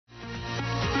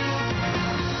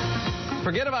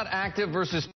Forget about active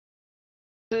versus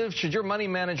passive. Should your money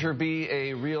manager be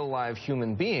a real live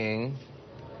human being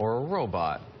or a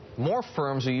robot? More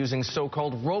firms are using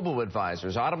so-called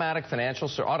robo-advisors,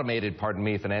 automated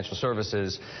financial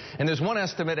services. And there's one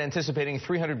estimate anticipating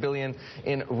 $300 billion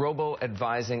in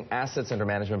robo-advising assets under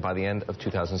management by the end of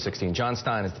 2016. Jon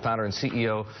Stein is the founder and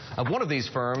CEO of one of these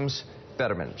firms,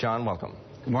 Betterment. Jon, welcome.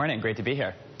 Good morning. Great to be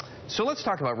here. So let's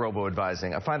talk about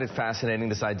robo-advising. I find it fascinating,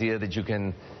 this idea that you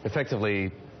can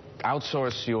effectively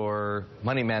outsource your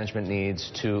money management needs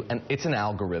to, and it's an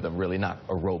algorithm, really, not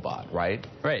a robot, right?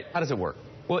 Right. How does it work?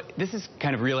 Well, this is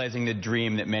kind of realizing the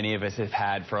dream that many of us have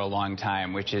had for a long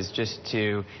time, which is just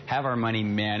to have our money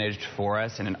managed for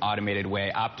us in an automated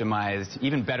way, optimized,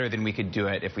 even better than we could do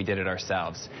it if we did it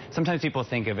ourselves. Sometimes people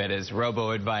think of it as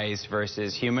robo-advice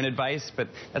versus human advice, but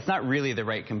that's not really the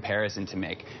right comparison to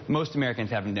make. Most Americans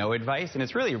have no advice, and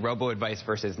it's really robo-advice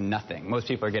versus nothing. Most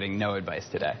people are getting no advice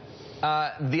today.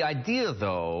 The idea,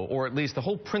 though, or at least the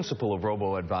whole principle of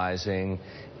robo-advising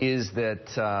is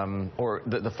that, or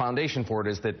the foundation for it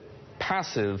is that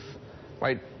passive,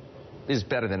 right, is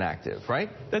better than active, right?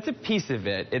 That's a piece of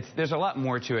it. There's a lot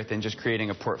more to it than just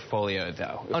creating a portfolio,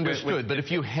 though. Understood, but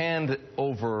if you hand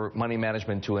over money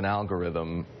management to an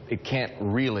algorithm, it can't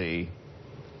really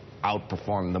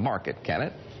outperform the market, can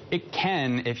it? It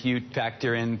can if you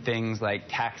factor in things like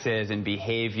taxes and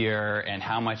behavior and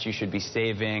how much you should be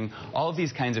saving, all of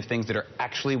these kinds of things that are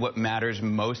actually what matters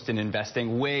most in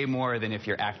investing, way more than if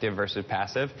you're active versus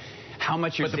passive. How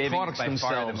much you're saving is by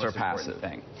far the most important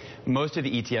thing. Most of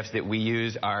the ETFs that we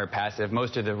use are passive.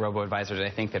 Most of the robo-advisors I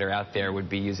think that are out there would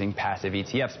be using passive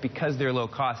ETFs because they're low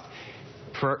cost.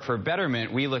 For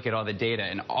Betterment, we look at all the data,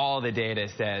 and all the data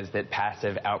says that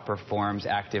passive outperforms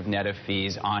active net of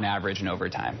fees on average and over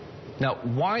time. Now,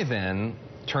 why then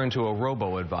turn to a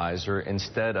robo-advisor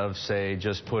instead of, say,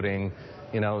 just putting,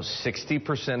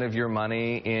 60% of your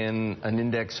money in an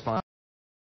index fund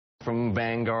from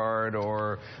Vanguard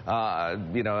or,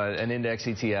 an index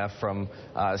ETF from,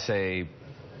 say,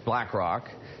 BlackRock,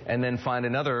 and then find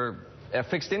another a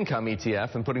fixed income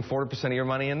ETF and putting 40% of your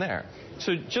money in there?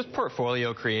 So just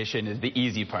portfolio creation is the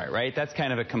easy part, right? That's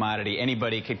kind of a commodity.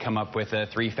 Anybody could come up with a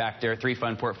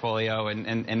three-fund portfolio,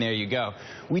 and there you go.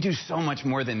 We do so much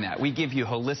more than that. We give you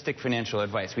holistic financial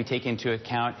advice. We take into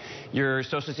account your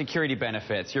Social Security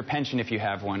benefits, your pension if you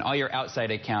have one, all your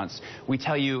outside accounts. We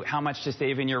tell you how much to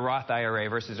save in your Roth IRA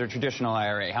versus your traditional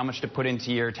IRA, how much to put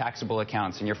into your taxable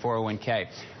accounts and your 401k.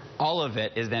 All of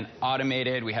it is then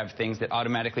automated. We have things that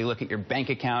automatically look at your bank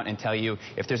account and tell you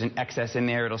if there's an excess in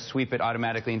there, it'll sweep it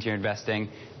automatically into your investing,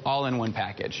 all in one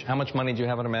package. How much money do you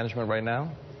have under management right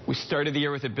now? We started the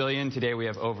year with $1 billion. Today we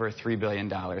have over $3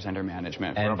 billion under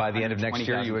management. And by the end of next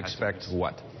year, you expect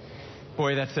what?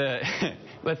 Boy, that's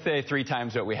let's say 3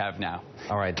 times what we have now.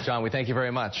 All right, Jon, we thank you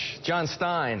very much. Jon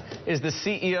Stein is the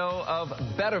CEO of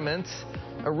Betterment,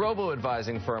 a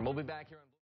robo-advising firm. We'll be back here on